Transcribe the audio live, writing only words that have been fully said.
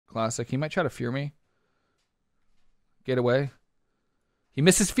Classic. He might try to fear me. Get away. He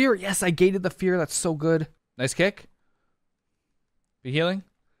misses fear. Yes, I gated the fear. That's so good. Nice kick. Be healing.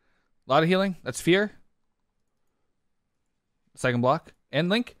 A lot of healing. That's fear. Second block. And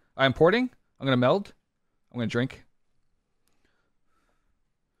link. I'm porting. I'm going to meld. I'm going to drink.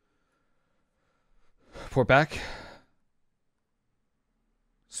 Port back.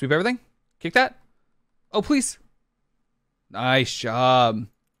 Sweep everything. Kick that. Oh, please. Nice job.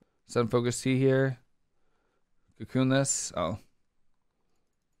 Sudden focus T here. Cocoon this. Oh.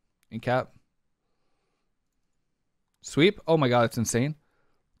 Incap. Sweep. Oh my god, it's insane.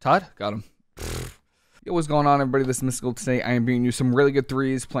 Todd, got him. Yo, what's going on, everybody? This is Mystical. Today I am bringing you some really good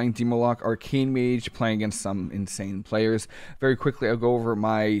threes, playing Demolock, Arcane Mage, playing against some insane players. Very quickly, I'll go over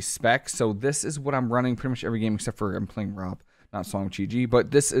my specs. So this is what I'm running pretty much every game except for I'm playing Rob, not Song GG. But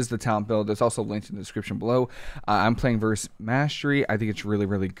this is the talent build. It's also linked in the description below. I'm playing versus Mastery. I think it's really,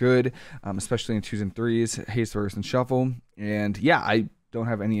 really good, especially in 2s and 3s, Haste versus and Shuffle. And yeah, I don't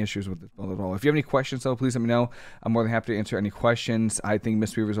have any issues with this build at all. If you have any questions, though, please let me know. I'm more than happy to answer any questions. I think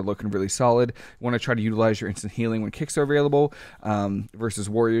Mistweavers are looking really solid. You want to try to utilize your instant healing when kicks are available. Versus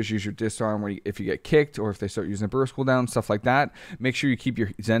Warriors, use your disarm if you get kicked or if they start using a burst cooldown, stuff like that. Make sure you keep your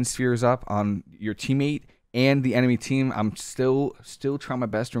Zen spheres up on your teammate and the enemy team. I'm still trying my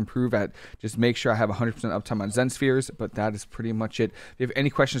best to improve at just make sure I have 100% uptime on Zen spheres, but that is pretty much it. If you have any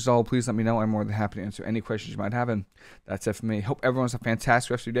questions at all, please let me know. I'm more than happy to answer any questions you might have, and that's it for me. Hope everyone has a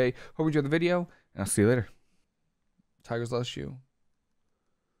fantastic rest of your day. Hope you enjoyed the video, and I'll see you later. Tiger's Last Shoe.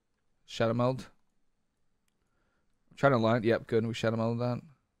 Shadow Meld. I'm trying to line. Yep, good. We Shadow Meld that.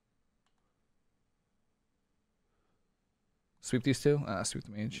 Sweep these two. Sweep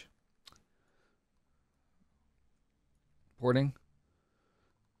the mage. Porting.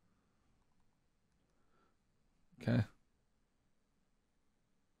 Okay.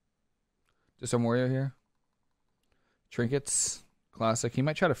 Just some warrior here. Trinkets. Classic. He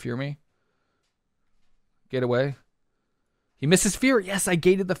might try to fear me. Get away. He misses fear. Yes, I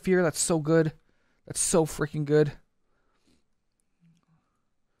gated the fear. That's so good. That's so freaking good.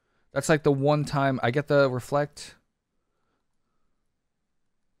 That's like the one time I get the reflect.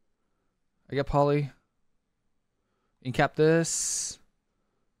 I get poly. Incap this.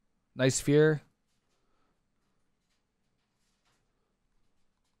 Nice fear.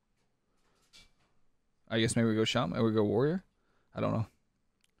 I guess maybe we go Shaman. Maybe we go Warrior. I don't know.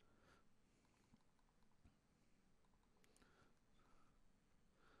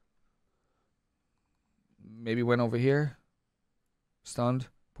 Maybe went over here. Stunned.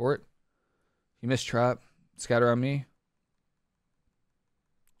 Port. He missed trap. Scatter on me.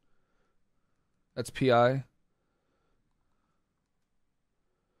 That's PI.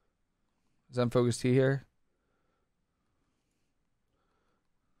 Zen focus T here.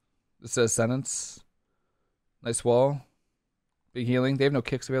 This says sentence. Nice wall. Big healing. They have no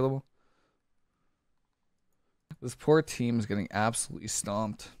kicks available. This poor team is getting absolutely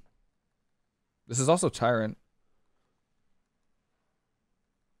stomped. This is also Tyrant.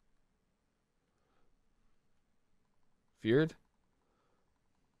 Feared.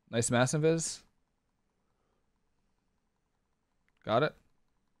 Nice mass invis. Got it.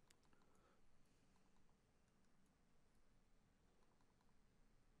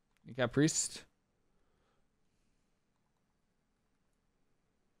 You got Priest.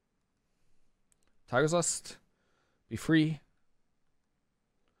 Tiger's Lust. Be free.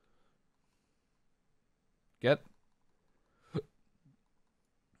 Get.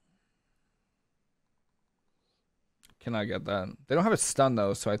 Can I get that? They don't have a stun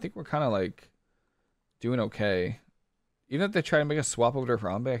though, so I think we're kind of like doing okay. Even if they try to make a swap over to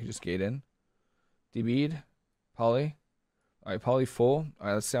Harambe, I can just gate in. DB'd. Poly. Alright, poly full.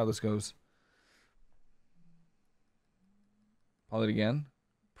 Alright, let's see how this goes. Poly again.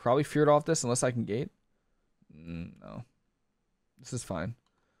 Probably feared off this unless I can gate. No. This is fine.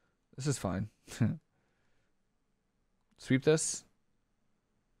 This is fine. Sweep this.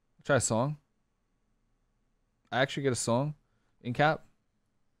 Try a song. I actually get a song. In cap.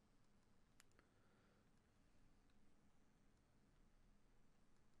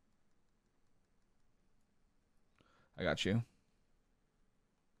 I got you.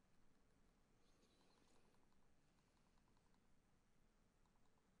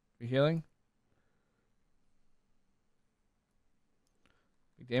 Healing.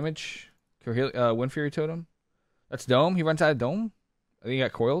 Big damage. Wind Fury Totem. That's Dome. He runs out of Dome. I think he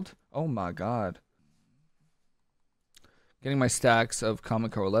got coiled. Oh my god. Getting my stacks of Common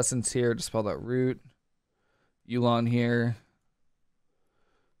Coalescence here to spell that root. Yulon here.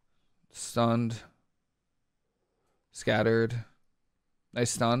 Stunned. Scattered.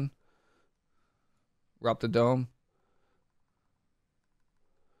 Nice stun. We're up the dome.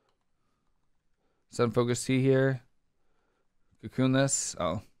 Sun focus T here. Cocoon this.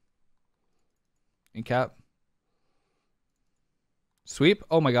 Oh. Incap. Sweep.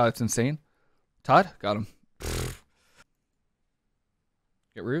 Oh my god, it's insane. Todd, got him.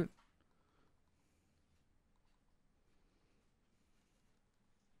 Get root.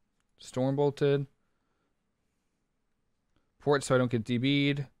 Storm bolted. Port so I don't get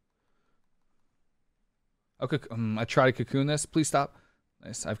DB'd. Okay, I try to cocoon this. Please stop.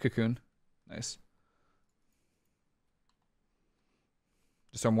 Nice. I have cocoon. Nice.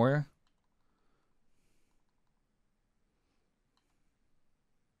 Storm warrior.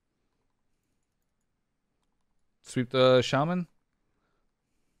 Sweep the shaman.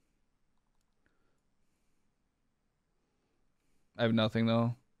 I have nothing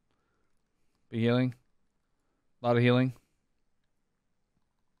though. Be healing. A lot of healing.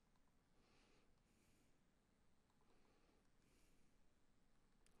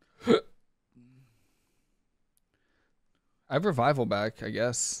 I have revival back, I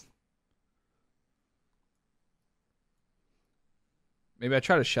guess. Maybe I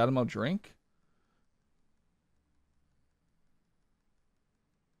try to shout him out drink.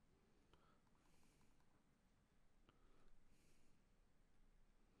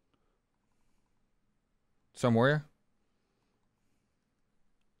 Storm warrior.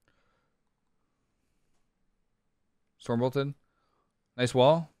 Storm bolted. Nice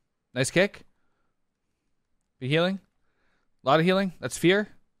wall. Nice kick. Be healing. A lot of healing. That's fear.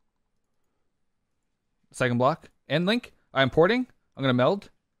 Second block. And link. I'm porting. I'm going to meld.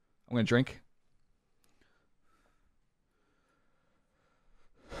 I'm going to drink.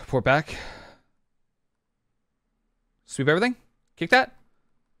 Port back. Sweep everything. Kick that.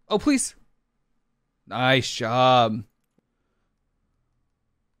 Oh, please. Nice job.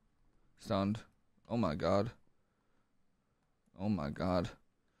 Stunned. Oh my god. Oh my god.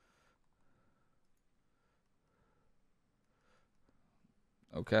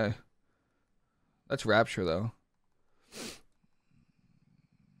 Okay. That's Rapture, though.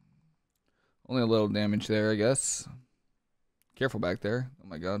 Only a little damage there, I guess. Careful back there. Oh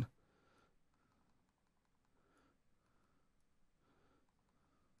my god.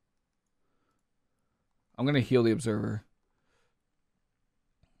 I'm going to heal the Observer.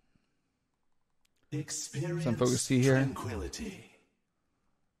 Some focus T here.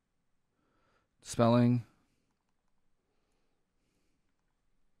 Spelling.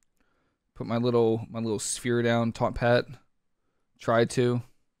 Put my little sphere down, taunt pet. Try to.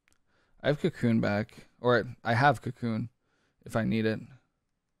 I have cocoon back. Or I have cocoon if I need it.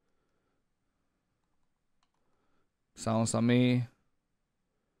 Silence on me.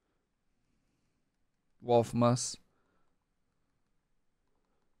 Wall from us.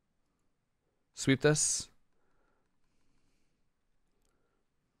 Sweep this.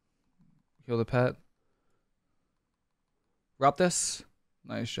 Heal the pet. Drop this.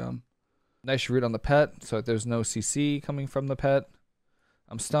 Nice job. Nice root on the pet so that there's no CC coming from the pet.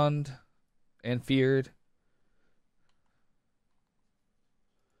 I'm stunned and feared.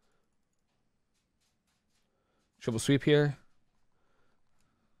 Triple sweep here.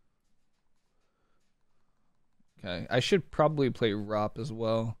 Okay, I should probably play Rop as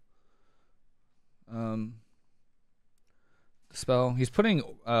well. Dispel. He's putting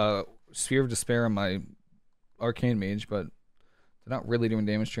Sphere of Despair on my Arcane Mage, but they're not really doing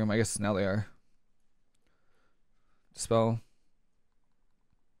damage to him. I guess now they are. Dispel.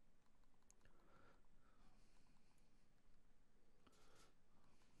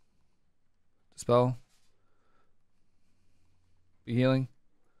 Dispel. Be healing.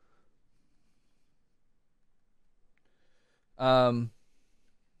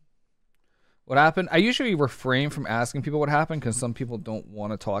 What happened? I usually refrain from asking people what happened because some people don't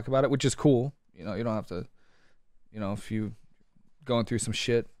want to talk about it, which is cool. You know, you don't have to, you know, if you going through some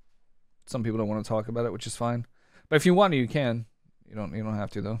shit, some people don't want to talk about it, which is fine. But if you want to, you can. You don't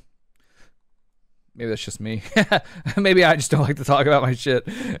have to though. Maybe that's just me. Maybe I just don't like to talk about my shit.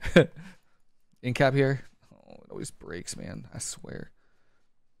 Incap here. Oh, it always breaks, man. I swear.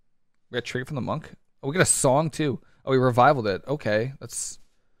 We got trigger from the monk. Oh, we got a song too. Oh, we revivaled it. Okay, that's.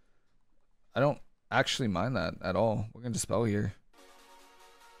 I don't actually mind that at all. We're gonna dispel here.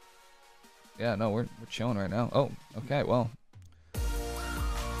 Yeah, no, we're chilling right now. Oh, okay, well,